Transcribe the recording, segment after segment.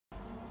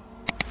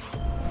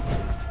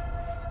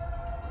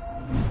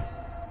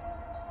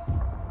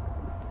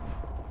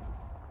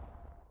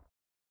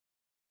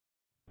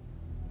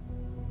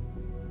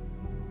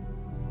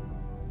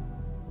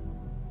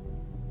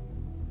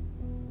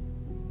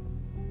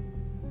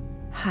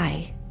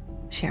Hi,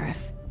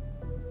 Sheriff.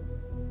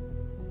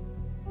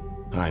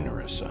 Hi,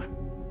 Nerissa.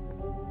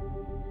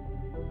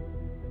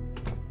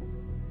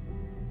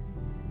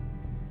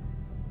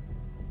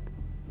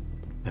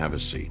 Have a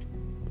seat.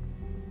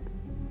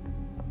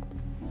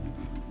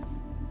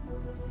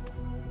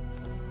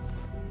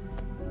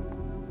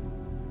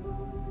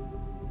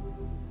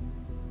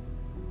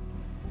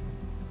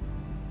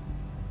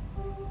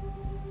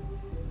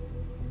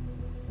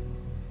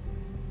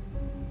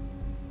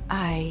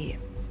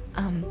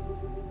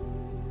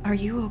 Are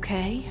you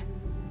okay?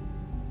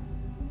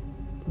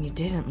 You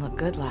didn't look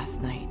good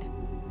last night.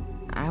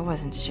 I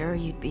wasn't sure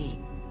you'd be,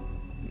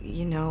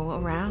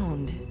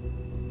 around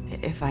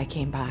if I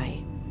came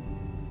by.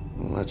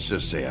 Well, let's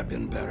just say I've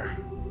been better.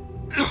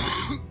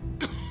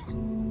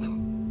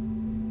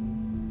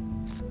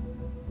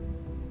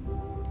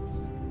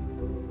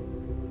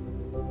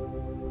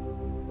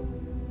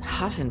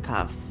 Huff and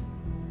puffs.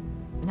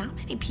 Not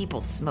many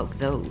people smoke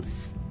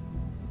those.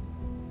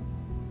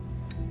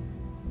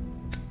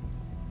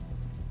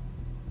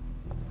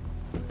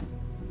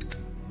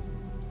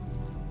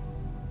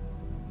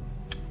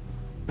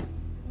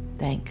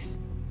 Thanks.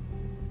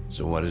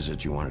 So what is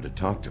it you wanted to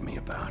talk to me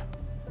about?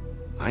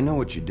 I know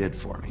what you did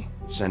for me,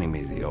 sending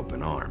me to the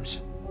open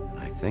arms. And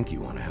I think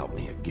you want to help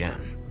me again.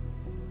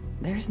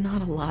 There's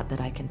not a lot that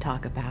I can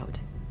talk about.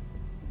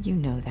 You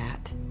know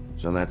that.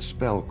 So that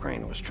spell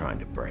Crane was trying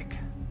to break.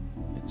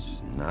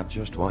 It's not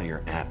just while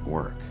you're at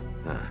work,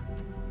 huh?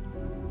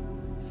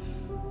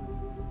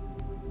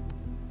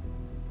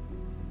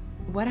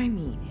 What I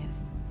mean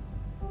is,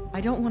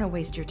 I don't want to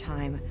waste your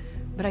time,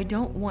 but I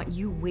don't want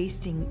you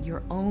wasting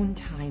your own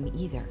time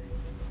either.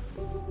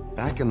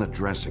 Back in the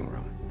dressing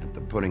room, at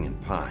the pudding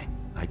and pie,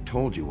 I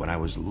told you what I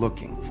was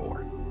looking for,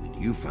 and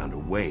you found a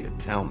way to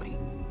tell me.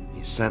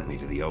 You sent me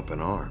to the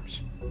open arms.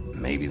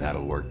 Maybe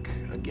that'll work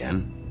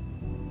again?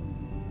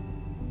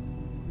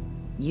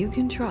 You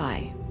can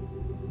try.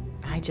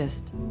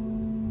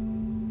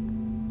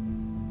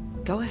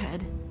 Go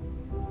ahead.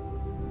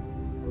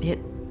 It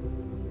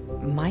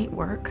might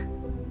work.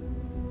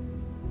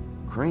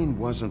 Crane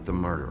wasn't the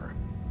murderer.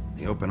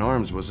 The open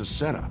arms was a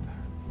setup.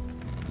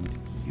 And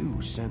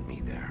you sent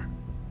me there.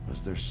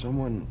 Was there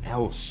someone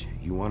else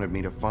you wanted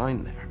me to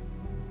find there?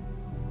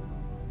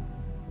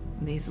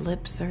 These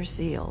lips are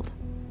sealed.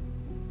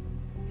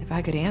 If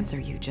I could answer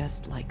you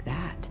just like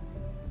that,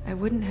 I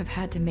wouldn't have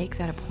had to make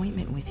that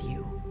appointment with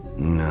you.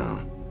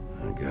 No,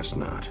 I guess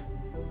not.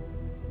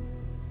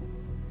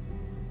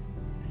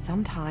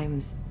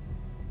 Sometimes,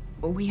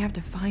 we have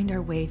to find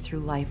our way through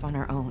life on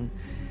our own,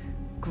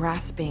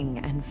 grasping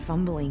and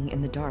fumbling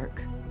in the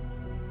dark.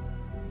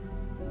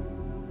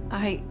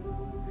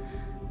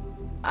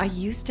 I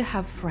used to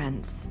have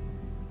friends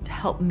to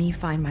help me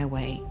find my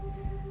way,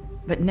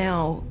 but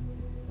now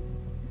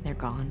they're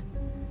gone,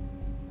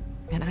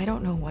 and I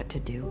don't know what to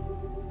do.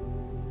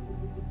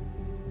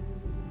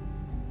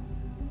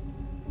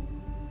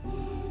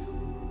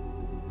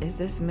 Is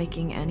this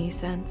making any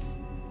sense?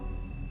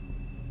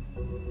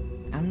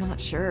 I'm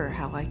not sure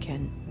how I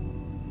can...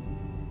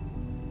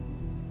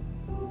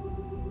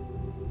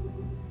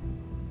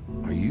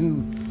 Are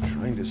you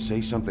trying to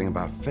say something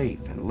about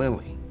Faith and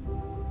Lily?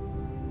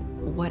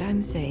 What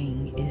I'm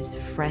saying is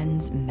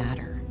friends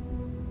matter.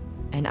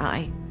 And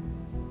I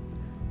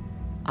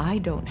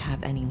don't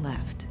have any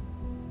left.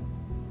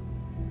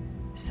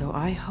 So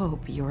I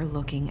hope you're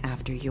looking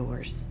after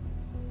yours.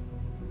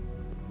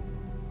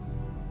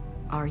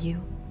 Are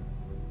you?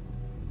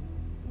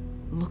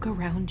 Look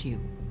around you.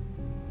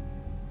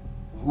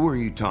 Who are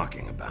you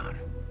talking about?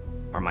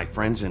 Are my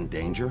friends in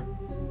danger?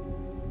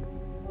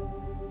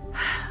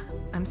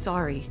 I'm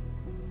sorry.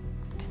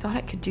 I thought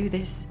I could do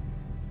this.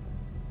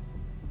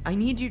 I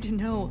need you to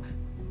know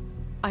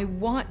I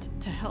want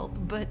to help,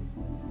 but...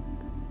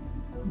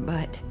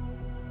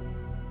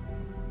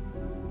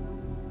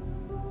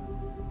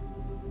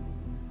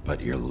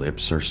 But your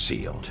lips are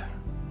sealed.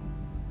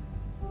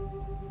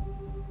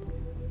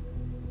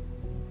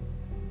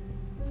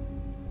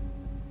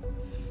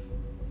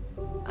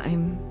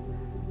 I'm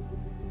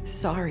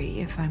sorry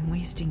if I'm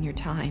wasting your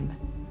time.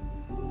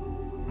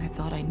 I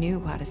thought I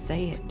knew how to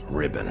say it.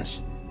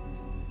 Ribbons.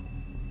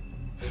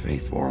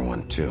 Faith wore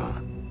one too.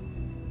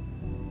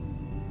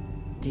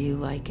 Do you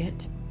like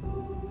it?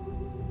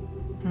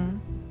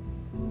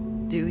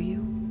 Do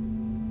you?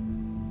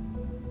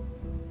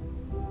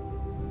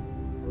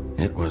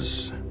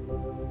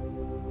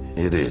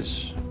 It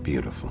is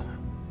beautiful.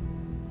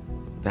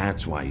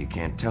 That's why you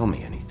can't tell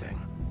me anything.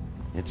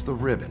 It's the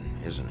ribbon,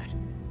 isn't it?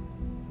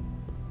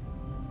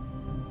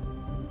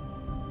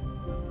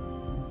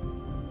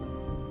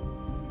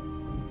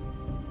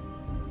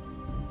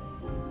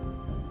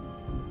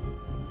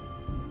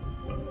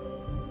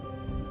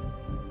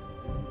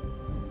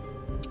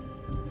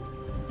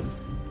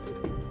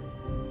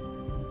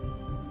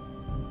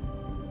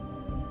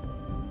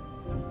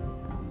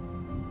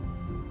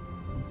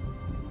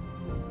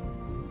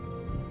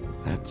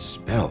 That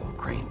spell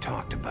Crane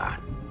talked about.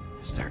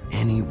 Is there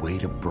any way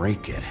to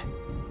break it?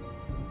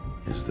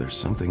 Is there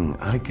something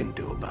I can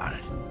do about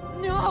it?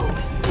 No!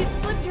 These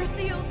slips are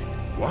sealed!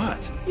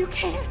 What? You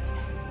can't!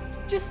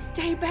 Just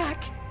stay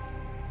back!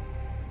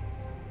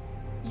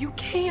 You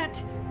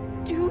can't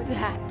do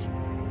that!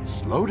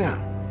 Slow down.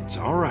 It's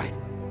all right.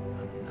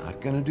 I'm not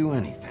gonna do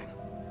anything.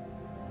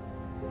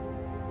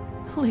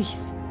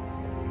 Please,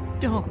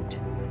 don't.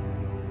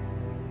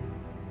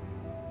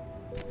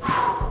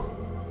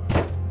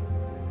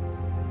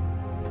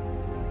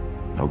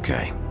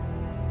 Okay.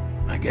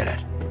 I get it.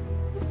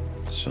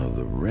 So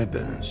the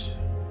ribbons,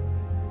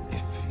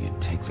 if you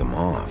take them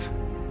off...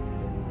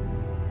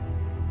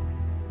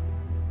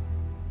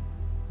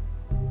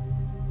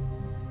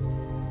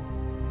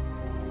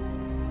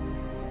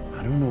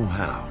 I don't know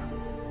how,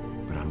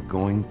 but I'm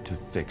going to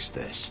fix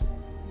this.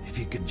 If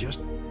you could just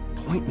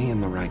point me in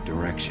the right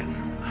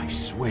direction, I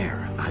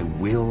swear I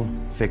will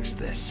fix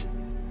this.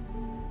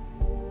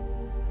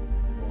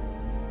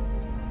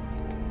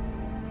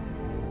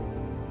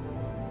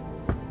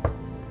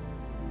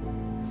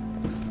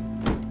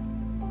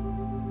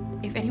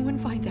 If anyone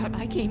finds out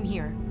I came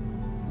here...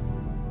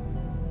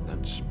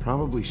 That's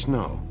probably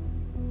snow.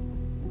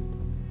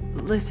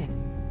 Listen,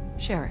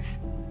 Sheriff.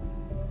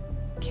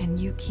 Can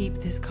you keep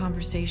this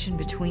conversation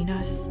between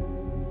us?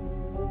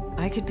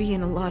 I could be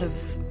in a lot of...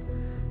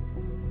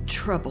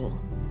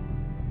 trouble.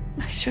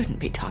 I shouldn't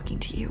be talking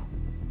to you.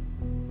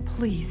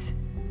 Please.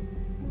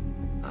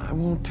 I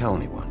won't tell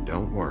anyone,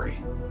 don't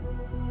worry.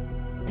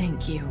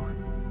 Thank you.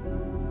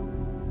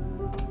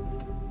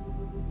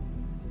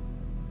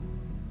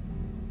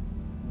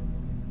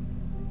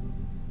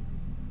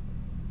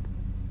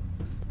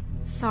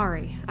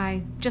 Sorry,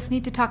 I just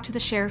need to talk to the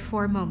sheriff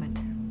for a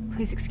moment.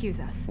 Please excuse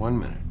us. 1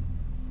 minute.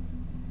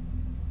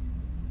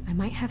 I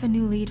might have a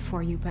new lead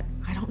for you, but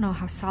I don't know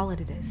how solid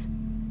it is.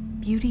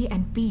 Beauty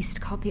and Beast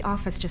called the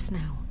office just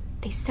now.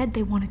 They said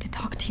they wanted to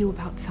talk to you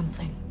about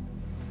something.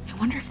 I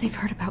wonder if they've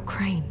heard about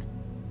Crane.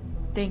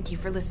 Thank you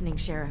for listening,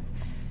 Sheriff.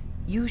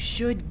 You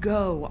should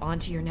go on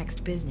to your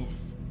next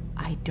business.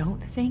 I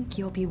don't think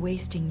you'll be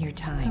wasting your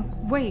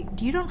time. Wait,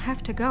 you don't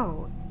have to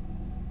go.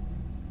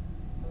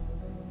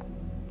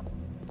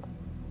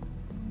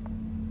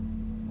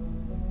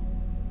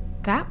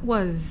 That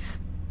was...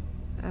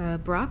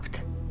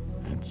 abrupt?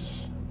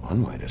 It's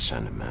one way to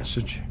send a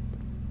message.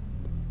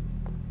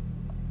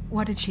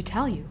 What did she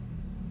tell you?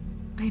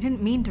 I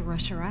didn't mean to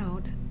rush her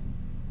out.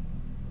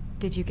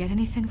 Did you get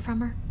anything from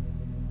her?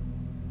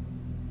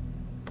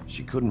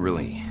 She couldn't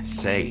really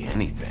say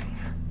anything.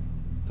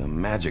 The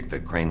magic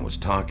that Crane was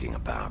talking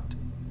about,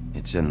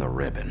 it's in the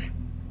ribbon.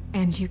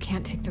 And you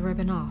can't take the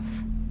ribbon off,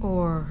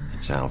 or...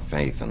 It's how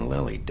Faith and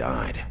Lily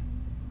died.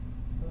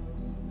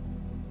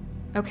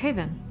 Okay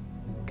then.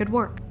 Good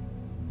work.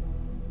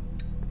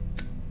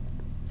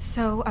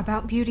 So,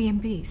 about Beauty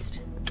and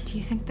Beast, do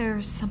you think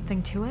there's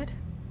something to it?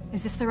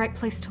 Is this the right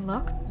place to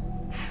look?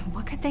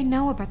 What could they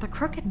know about the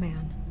Crooked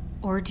Man?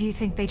 Or do you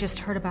think they just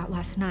heard about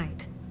last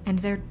night, and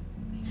they're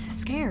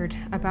scared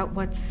about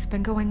what's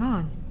been going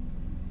on?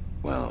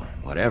 Well,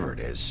 whatever it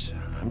is,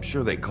 I'm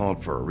sure they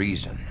called for a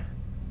reason.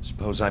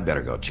 Suppose I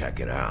better go check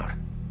it out.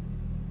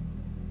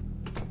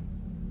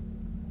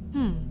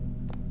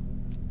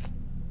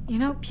 You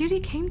know, Beauty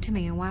came to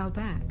me a while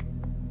back.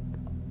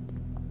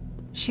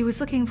 She was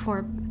looking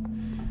for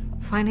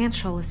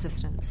financial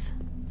assistance.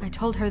 I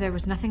told her there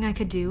was nothing I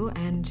could do,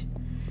 and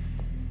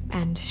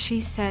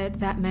she said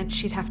that meant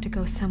she'd have to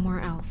go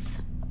somewhere else.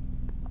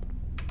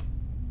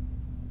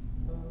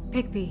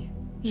 Bigby,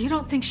 you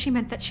don't think she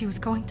meant that she was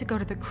going to go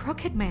to the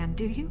Crooked Man,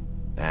 do you?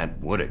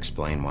 That would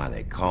explain why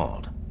they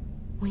called.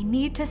 We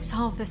need to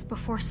solve this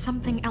before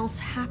something else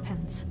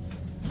happens.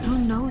 Who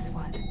knows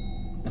what?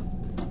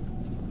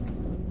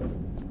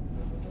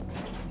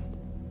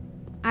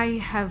 I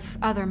have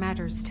other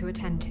matters to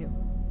attend to.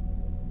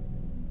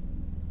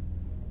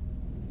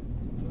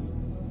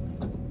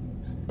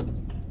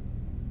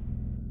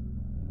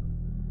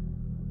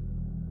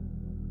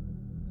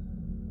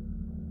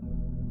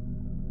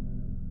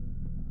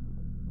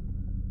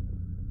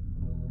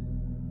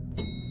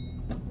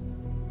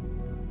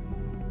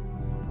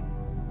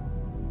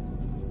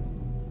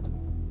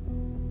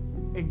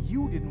 And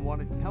you didn't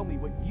want to tell me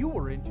what you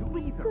were into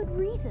either. Good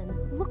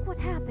reason. Look what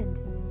happened.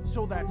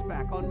 So that's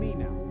back on me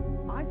now.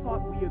 I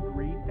thought we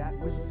agreed that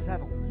was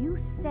settled. You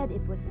said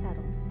it was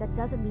settled. That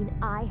doesn't mean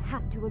I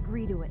have to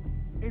agree to it.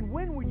 And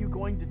when were you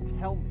going to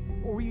tell me?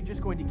 Or were you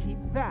just going to keep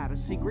that a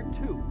secret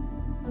too?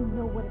 You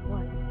know what it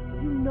was.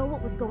 You know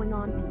what was going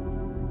on,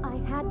 Beast. I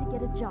had to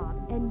get a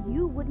job, and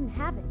you wouldn't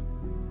have it.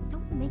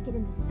 Don't make it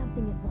into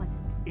something it wasn't.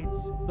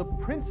 It's the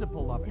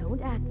principle of it.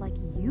 Don't act like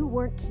you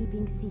weren't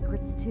keeping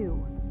secrets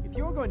too. If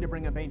you're going to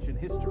bring up ancient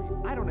history,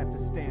 I don't have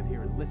to stand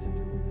here and listen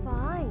to it.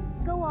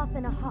 Fine. Go off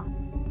in a huff.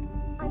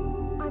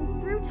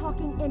 I'm through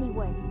talking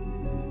anyway.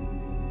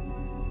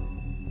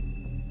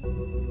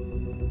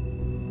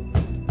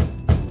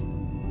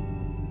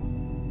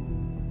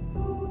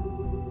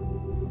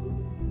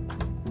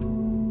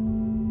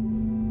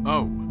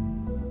 Oh.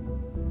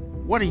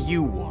 What do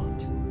you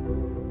want?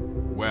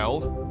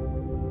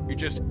 Well, you're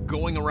just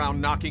going around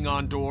knocking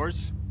on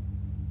doors?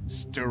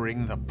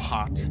 Stirring the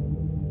pot?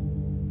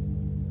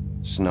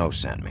 Snow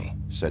sent me.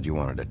 Said you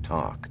wanted to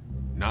talk.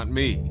 Not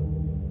me.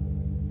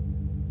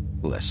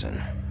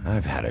 Listen,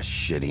 I've had a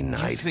shitty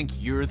night. You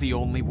think you're the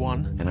only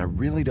one? And I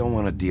really don't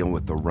want to deal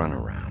with the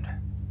runaround.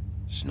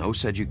 Snow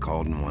said you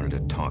called and wanted to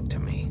talk to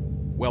me.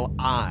 Well,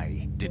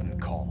 I didn't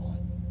call.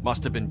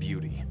 Must have been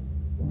Beauty.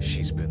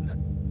 She's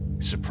been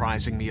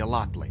surprising me a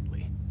lot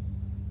lately.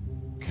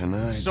 Can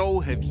I? So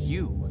have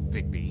you,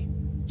 Bigby.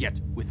 Yet,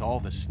 with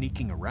all the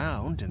sneaking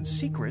around and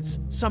secrets,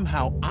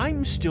 somehow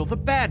I'm still the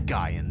bad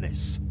guy in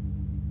this.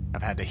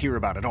 I've had to hear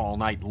about it all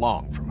night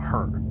long from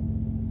her.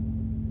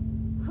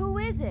 Who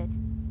is it?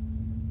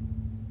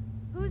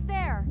 Who's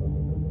there?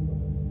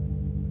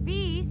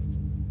 Beast?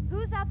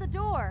 Who's at the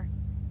door?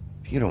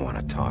 If you don't want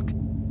to talk,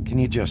 can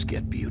you just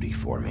get Beauty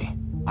for me?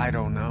 I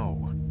don't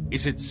know.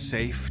 Is it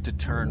safe to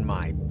turn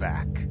my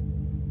back?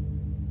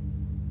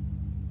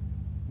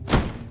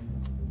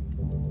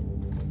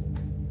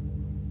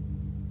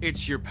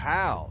 It's your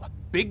pal,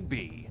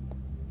 Bigby.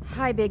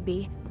 Hi,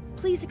 Bigby.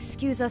 Please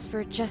excuse us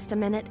for just a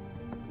minute.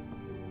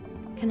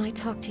 Can I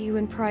talk to you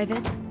in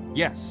private?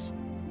 Yes,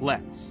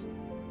 let's.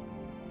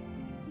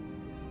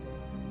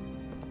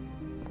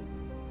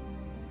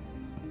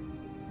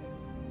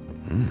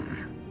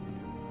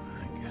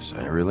 I guess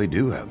I really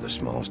do have the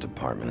smallest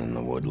apartment in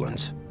the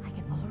woodlands. I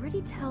can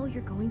already tell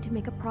you're going to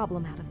make a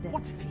problem out of this.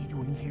 What's he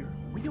doing here?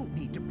 We don't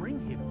need to bring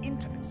him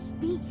into this.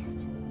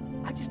 Beast?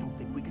 I just don't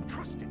think we can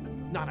trust him.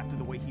 Not after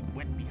the way he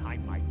went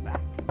behind my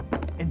back.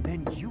 And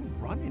then you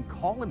run and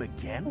call him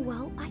again?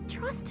 Well, I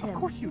trust him. Of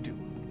course you do.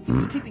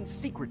 He's keeping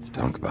secrets from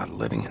Talk about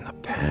living in the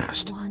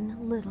past.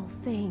 One little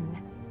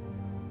thing.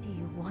 Do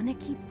you want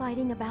to keep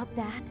fighting about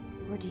that?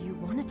 Or do you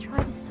want to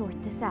try to sort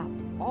this out?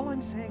 All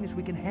I'm saying is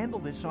we can handle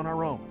this on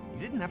our own. You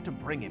didn't have to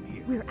bring him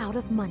here. We're out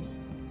of money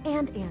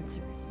and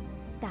answers.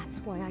 That's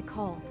why I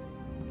called.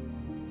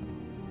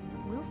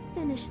 We'll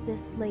finish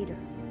this later,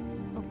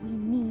 but we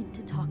need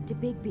to talk to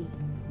Bigby.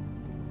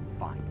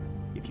 Fine.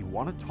 If you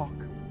want to talk,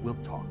 we'll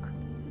talk.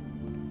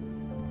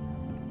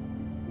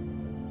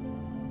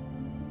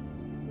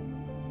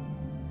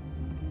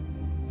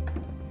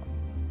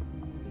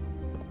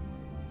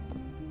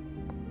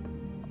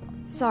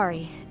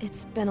 Sorry,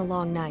 it's been a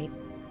long night.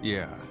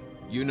 Yeah,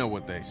 you know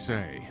what they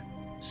say.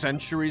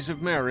 Centuries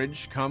of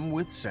marriage come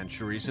with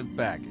centuries of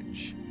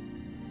baggage.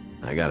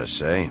 I gotta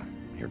say,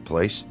 your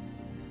place,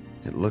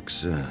 it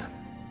looks,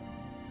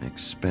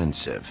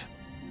 expensive.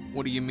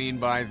 What do you mean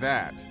by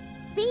that?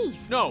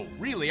 Beast! No,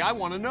 really, I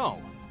want to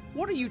know.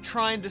 What are you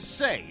trying to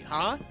say,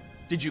 huh?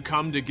 Did you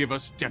come to give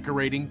us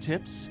decorating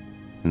tips?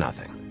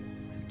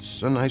 Nothing.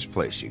 It's a nice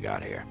place you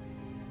got here.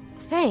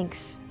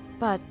 Thanks,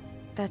 but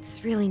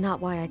that's really not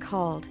why I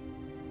called.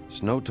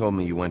 Snow told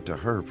me you went to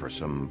her for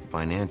some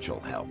financial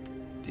help.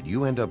 Did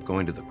you end up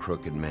going to the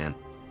Crooked Man?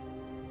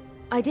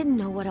 I didn't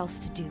know what else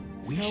to do,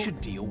 We so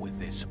should deal with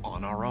this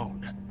on our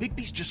own.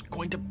 Bigby's just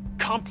going to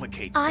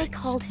complicate I things.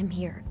 called him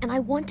here, and I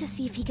want to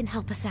see if he can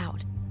help us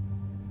out.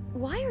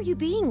 Why are you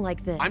being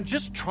like this? I'm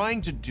just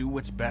trying to do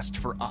what's best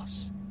for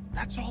us.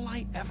 That's all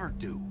I ever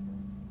do.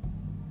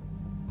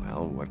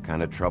 Well, what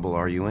kind of trouble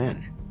are you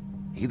in?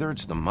 Either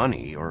it's the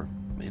money, or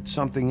it's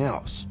something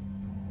else.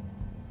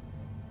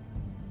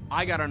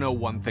 I gotta know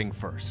one thing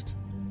first.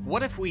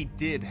 What if we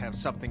did have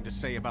something to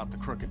say about the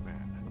Crooked Man?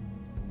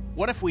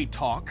 What if we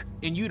talk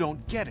and you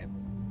don't get him?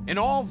 And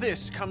all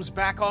this comes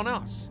back on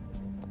us?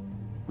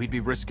 We'd be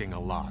risking a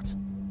lot.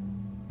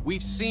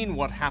 We've seen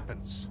what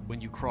happens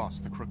when you cross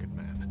the Crooked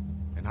Man.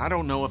 And I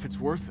don't know if it's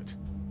worth it.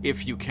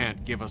 If you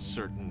can't give us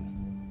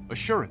certain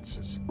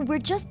assurances. We're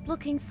just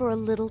looking for a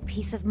little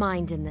peace of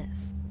mind in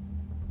this.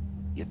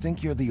 You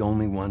think you're the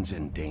only ones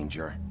in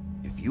danger?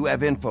 If you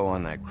have info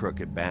on that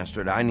crooked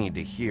bastard, I need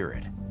to hear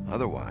it.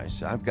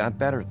 Otherwise, I've got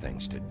better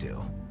things to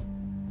do.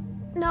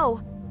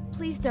 No,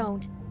 please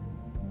don't.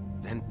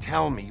 Then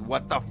tell me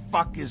what the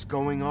fuck is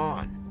going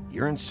on?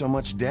 You're in so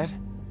much debt?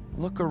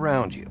 Look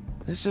around you.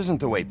 This isn't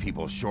the way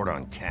people short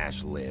on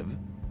cash live.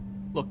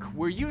 Look,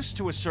 we're used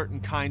to a certain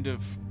kind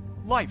of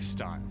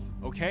lifestyle,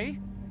 okay?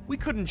 We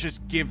couldn't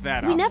just give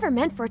that up. We never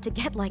meant for it to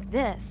get like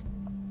this.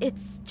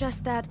 It's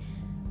just that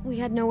we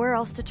had nowhere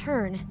else to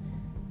turn,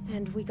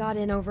 and we got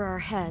in over our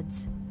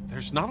heads.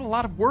 There's not a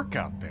lot of work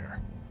out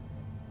there.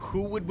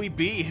 Who would we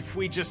be if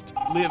we just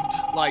lived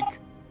like...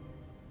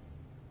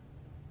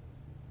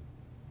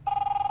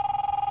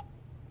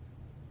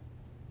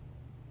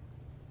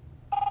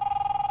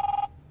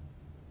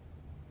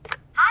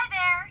 Hi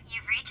there,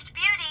 you've reached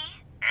Beauty.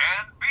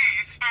 And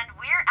Beast. And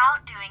we're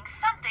out doing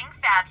something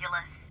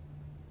fabulous.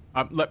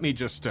 let me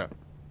just, A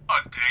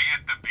day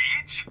at the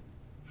beach?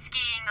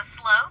 Skiing the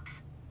slopes?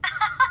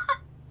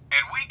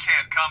 And we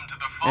can't come to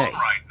the phone Hey,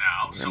 right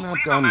now, we're so not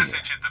leave a done yet.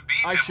 message at the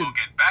beach I and should- we'll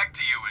get back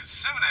to you as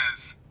soon as...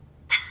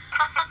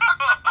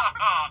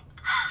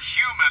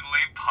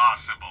 humanly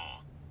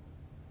possible.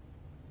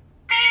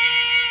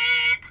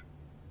 Beep!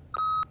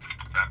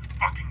 That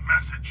fucking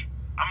message.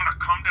 I'm gonna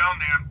come down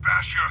there and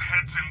bash your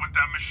heads in with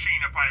that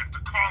machine if I have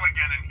to call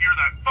again and hear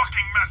that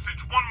fucking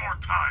message one more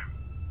time.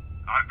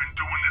 I've been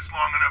doing this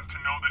long enough to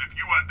know that if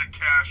you had the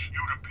cash,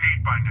 you'd have paid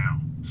by now.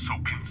 So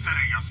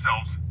consider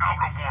yourselves out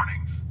of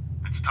warnings.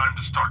 It's time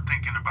to start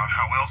thinking about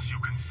how else you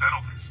can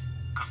settle this.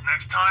 Because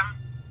next time,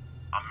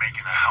 I'm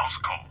making a house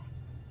call.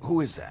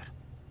 Who is that?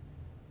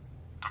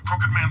 The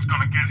Crooked Man's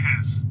gonna get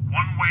his,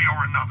 one way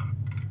or another.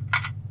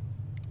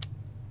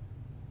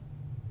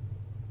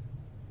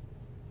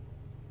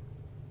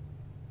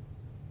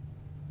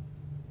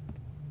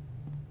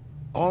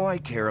 All I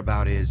care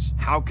about is,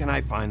 how can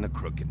I find the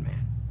Crooked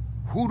Man?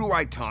 Who do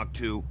I talk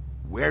to?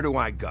 Where do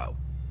I go?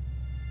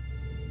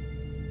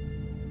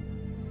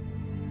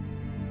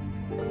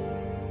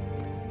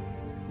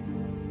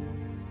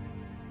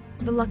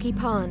 The Lucky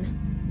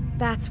Pawn.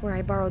 That's where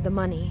I borrowed the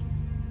money.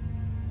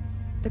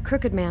 The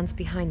Crooked Man's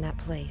behind that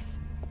place.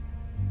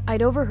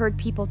 I'd overheard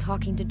people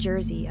talking to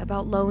Jersey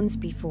about loans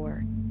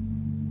before.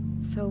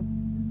 So,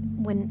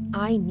 when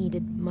I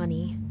needed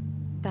money,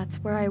 that's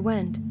where I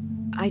went.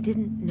 I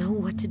didn't know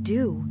what to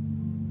do.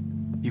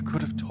 You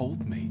could have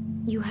told me.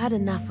 You had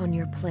enough on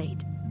your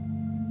plate.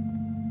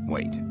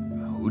 Wait,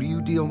 who do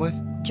you deal with?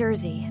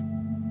 Jersey.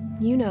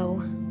 You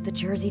know, the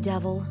Jersey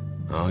Devil.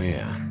 Oh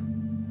yeah,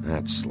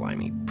 that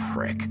slimy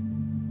prick.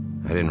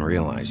 I didn't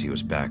realize he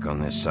was back on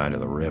this side of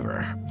the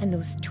river. And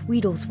those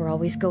Tweedles were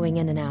always going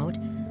in and out.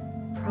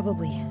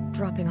 Probably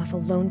dropping off a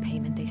loan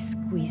payment they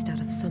squeezed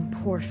out of some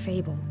poor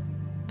fable.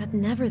 But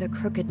never the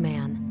Crooked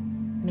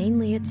Man.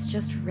 Mainly it's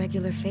just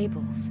regular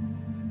fables.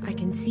 I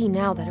can see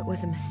now that it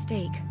was a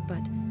mistake,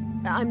 but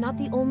I'm not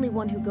the only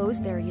one who goes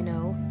there, you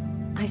know.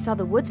 I saw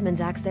the Woodsman's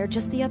axe there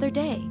just the other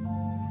day.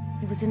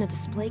 It was in a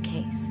display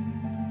case.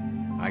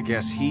 I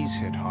guess he's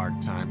hit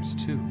hard times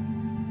too.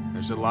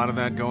 There's a lot of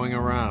that going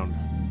around.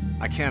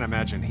 I can't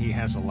imagine he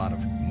has a lot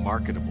of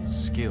marketable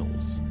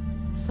skills.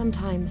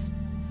 Sometimes,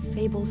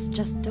 fables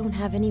just don't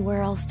have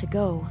anywhere else to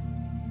go.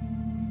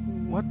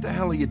 What the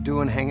hell are you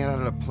doing hanging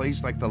out at a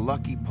place like the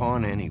Lucky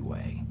Pawn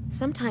anyway?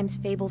 Sometimes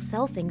fables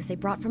sell things they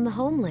brought from the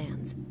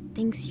homelands.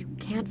 Things you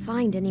can't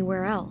find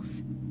anywhere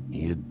else.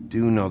 You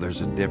do know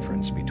there's a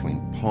difference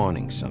between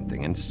pawning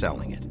something and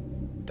selling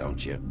it,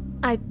 don't you?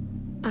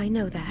 I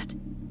know that.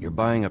 You're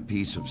buying a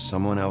piece of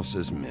someone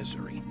else's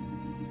misery.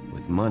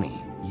 With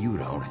money you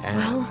don't have.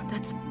 Well,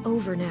 that's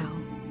over now.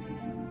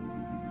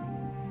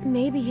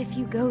 Maybe if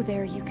you go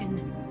there, you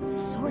can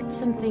sort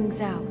some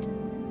things out.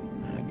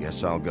 I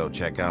guess I'll go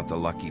check out the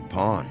Lucky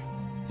Pawn.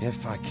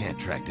 If I can't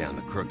track down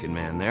the Crooked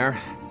Man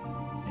there,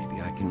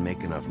 maybe I can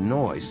make enough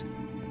noise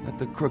that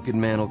the Crooked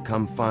Man will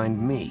come find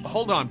me.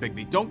 Hold on,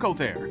 Bigby. Don't go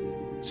there.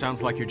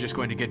 Sounds like you're just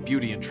going to get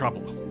Beauty in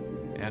trouble.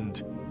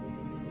 And...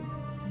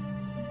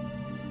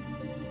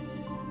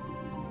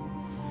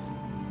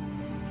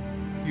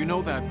 you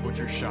know that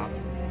butcher shop,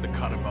 the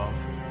cut above?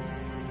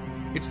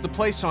 It's the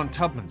place on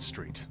Tubman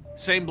Street.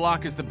 Same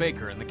block as the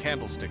baker and the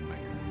candlestick maker.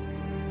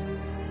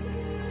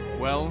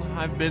 Well,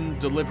 I've been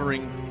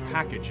delivering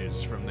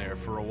packages from there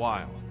for a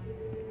while.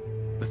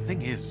 The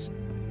thing is,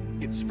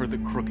 it's for the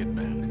Crooked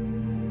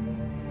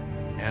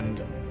Man.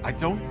 And I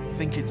don't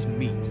think it's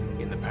meat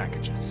in the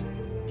packages.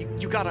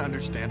 You gotta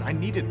understand, I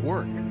needed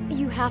work.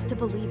 You have to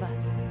believe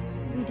us.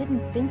 We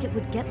didn't think it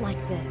would get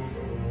like this.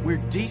 We're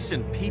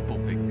decent people,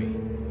 Bigby.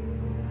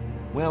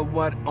 Well,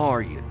 what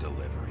are you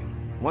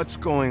delivering? What's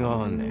going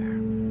on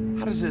there?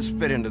 How does this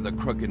fit into the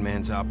Crooked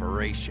Man's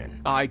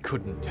operation? I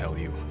couldn't tell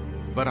you,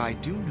 but I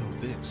do know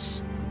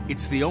this.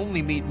 It's the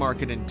only meat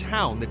market in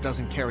town that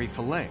doesn't carry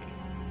filet.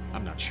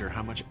 I'm not sure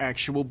how much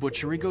actual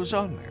butchery goes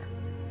on there.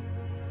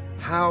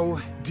 How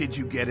did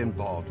you get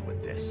involved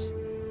with this?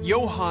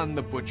 Johann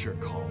the butcher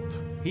called.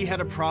 He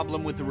had a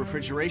problem with the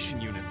refrigeration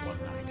unit one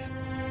night.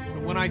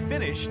 But when I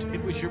finished,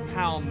 it was your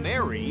pal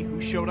Mary who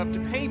showed up to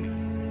pay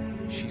me.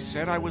 She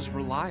said I was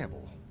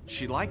reliable.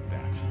 She liked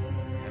that.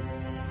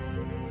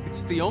 And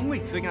it's the only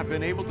thing I've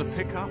been able to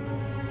pick up,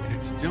 and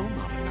it's still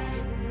not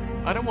enough.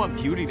 I don't want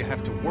Beauty to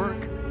have to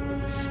work,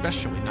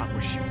 especially not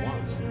where she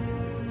was.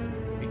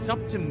 It's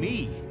up to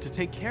me to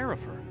take care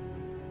of her.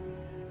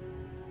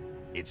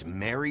 It's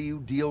Mary you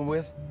deal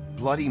with?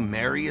 Bloody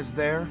Mary is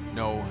there?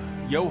 No,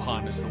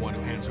 Johann is the one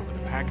who hands over the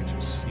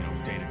packages, you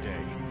know, day to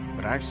day.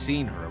 But I've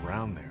seen her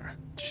around there.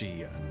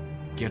 She,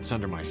 gets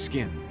under my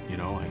skin, you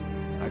know.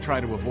 I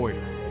try to avoid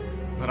her.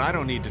 But I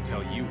don't need to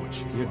tell you what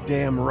she's You're like.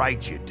 damn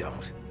right you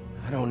don't.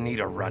 I don't need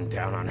a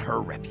rundown on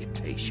her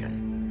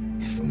reputation.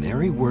 If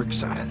Mary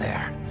works out of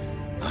there,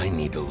 I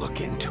need to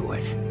look into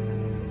it.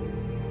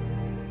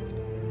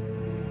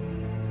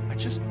 I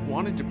just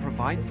wanted to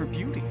provide for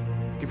Beauty.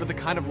 Give her the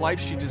kind of life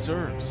she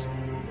deserves.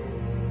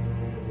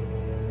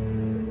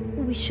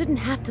 We shouldn't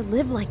have to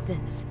live like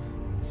this,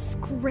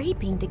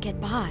 scraping to get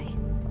by.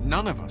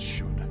 None of us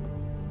should.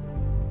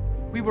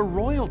 We were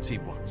royalty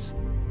once.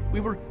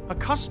 We were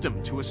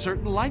accustomed to a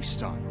certain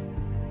lifestyle.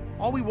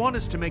 All we want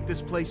is to make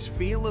this place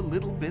feel a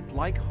little bit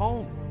like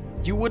home.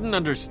 You wouldn't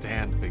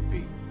understand,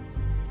 Bigby.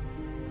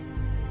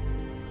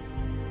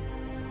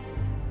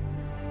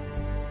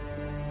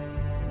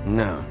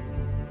 No,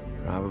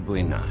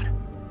 probably not.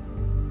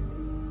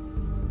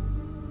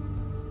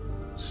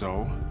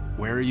 So,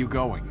 where are you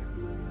going?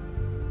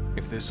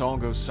 If this all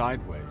goes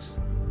sideways,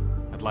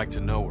 I'd like to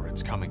know where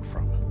it's coming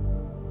from.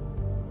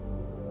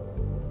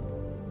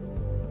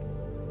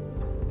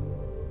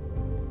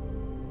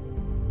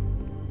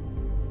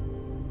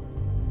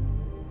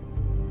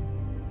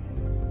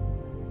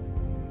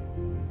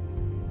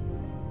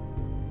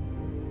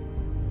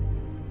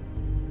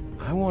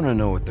 I want to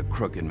know what the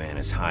Crooked Man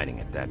is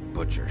hiding at that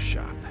butcher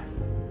shop.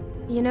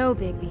 You know,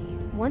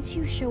 Bigby, once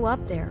you show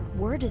up there,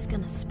 word is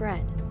gonna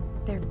spread.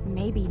 There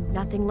may be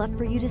nothing left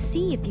for you to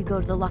see if you go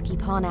to the Lucky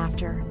Pawn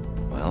after.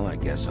 Well, I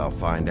guess I'll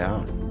find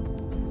out.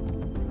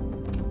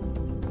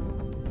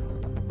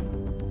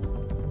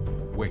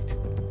 Wait.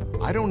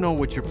 I don't know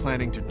what you're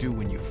planning to do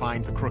when you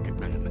find the Crooked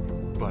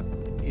Man, but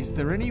is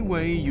there any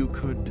way you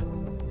could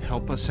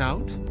help us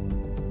out?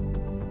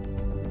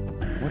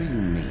 What do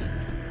you mean?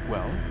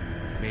 Well,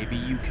 maybe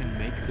you can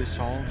make this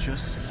all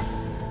just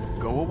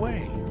go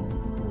away.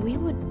 We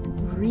would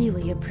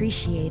really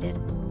appreciate it.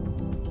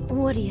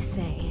 What do you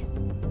say?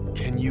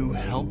 Can you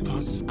help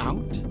us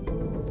out?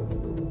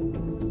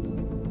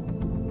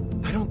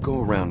 I don't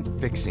go around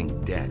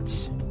fixing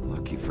debts.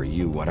 Lucky for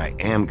you, what I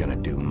am gonna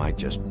do might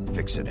just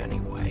fix it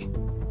anyway.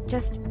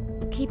 Just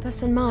keep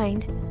us in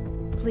mind,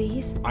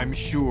 please. I'm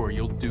sure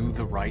you'll do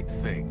the right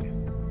thing.